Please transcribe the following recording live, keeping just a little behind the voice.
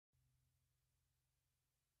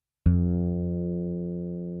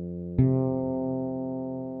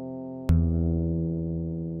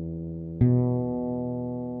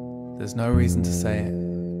There's no reason to say it,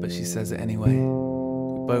 but she says it anyway.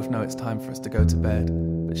 We both know it's time for us to go to bed,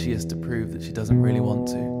 but she has to prove that she doesn't really want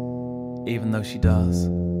to, even though she does.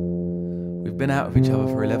 We've been out with each other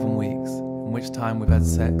for 11 weeks, in which time we've had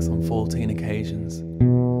sex on 14 occasions.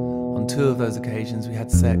 On 2 of those occasions we had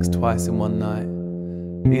sex twice in one night.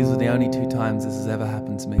 These were the only 2 times this has ever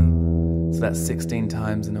happened to me, so that's 16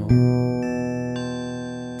 times in all.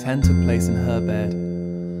 10 took place in her bed,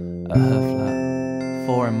 at her flat,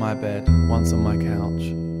 4 in my bed, once on my couch.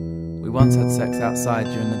 We once had sex outside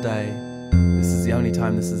during the day. This is the only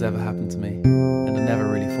time this has ever happened to me, and I never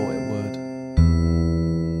really thought it would.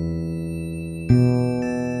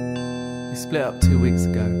 We split up 2 weeks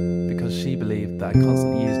ago because she believed that I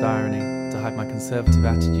constantly used irony to hide my conservative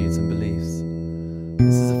attitudes and beliefs.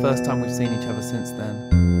 This is the first time we've seen each other since then,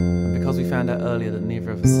 and because we found out earlier that neither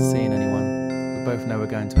of us has seen anyone, we both know we're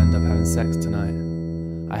going to end up having sex tonight.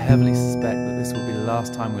 I heavily suspect that this will be the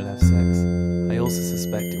last time we'll have sex. I also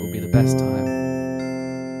suspect it will be the best time.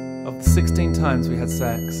 Of the 16 times we had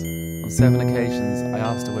sex, on 7 occasions I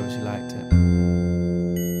asked her whether she liked it.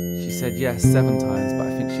 She said yes 7 times, but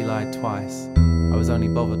I think she lied twice. I was only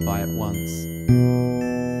bothered by it once.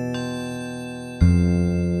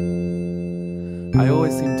 I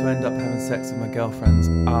always seem to end up having sex with my girlfriends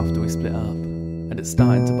after we split up, and it's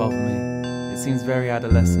starting to bother me. It seems very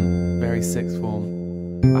adolescent, very sixth form.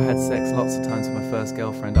 I had sex lots of times with my first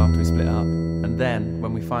girlfriend after we split up, and then,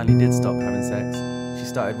 when we finally did stop having sex, she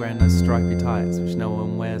started wearing those stripy tights which no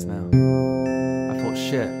one wears now. I thought,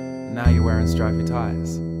 shit, now you're wearing stripy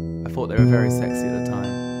tights. I thought they were very sexy at the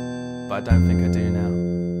time, but I don't think I do now.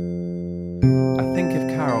 I think if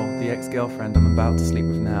Carol, the ex-girlfriend I'm about to sleep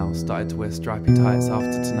with now, started to wear stripy tights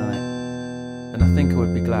after tonight, then I think I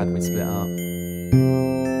would be glad we'd split up.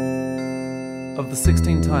 Of the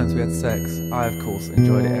 16 times we had sex, I of course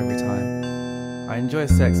enjoyed it every time. I enjoy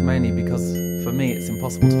sex mainly because, for me, it's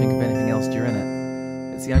impossible to think of anything else during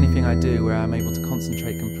it. It's the only thing I do where I'm able to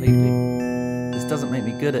concentrate completely. This doesn't make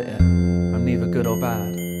me good at it. I'm neither good or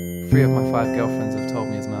bad. 3 of my 5 girlfriends have told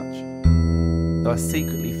me as much. Though I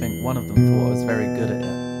secretly think one of them thought I was very good at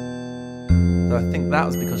it. Though I think that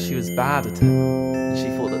was because she was bad at it, and she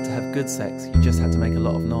thought that to have good sex you just had to make a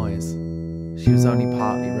lot of noise. She was only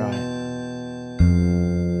partly right.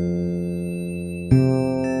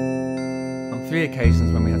 On 3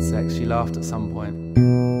 occasions when we had sex, she laughed at some point.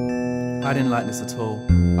 I didn't like this at all.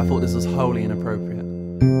 I thought this was wholly inappropriate.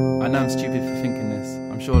 I know I'm stupid for thinking this.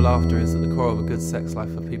 I'm sure laughter is at the core of a good sex life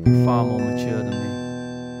for people far more mature than me.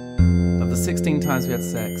 Of the 16 times we had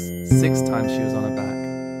sex, 6 times she was on her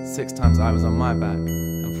back, 6 times I was on my back,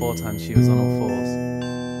 and 4 times she was on all 4s.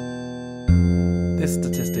 This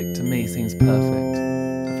statistic to me seems perfect.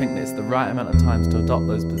 I think that it's the right amount of times to adopt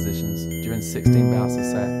those positions during 16 bouts of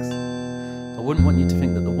sex. I wouldn't want you to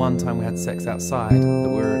think that the one time we had sex outside, that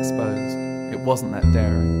we were exposed. It wasn't that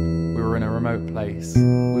daring. We were in a remote place.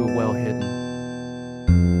 We were well hidden.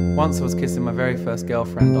 Once I was kissing my very first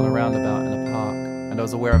girlfriend on a roundabout in a park, and I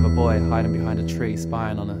was aware of a boy hiding behind a tree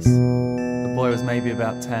spying on us. The boy was maybe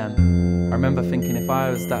about 10. I remember thinking if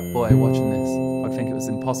I was that boy watching this, I'd think it was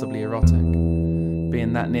impossibly erotic.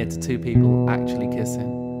 Being that near to 2 people actually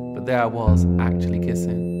kissing. But there I was, actually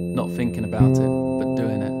kissing. Not thinking about it, but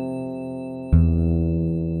doing it.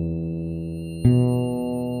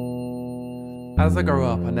 As I grow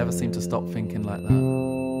up, I never seem to stop thinking like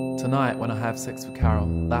that. Tonight, when I have sex with Carol,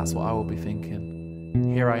 that's what I will be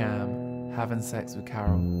thinking. Here I am, having sex with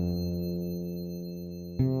Carol.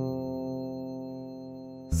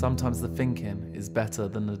 Sometimes the thinking is better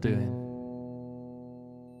than the doing.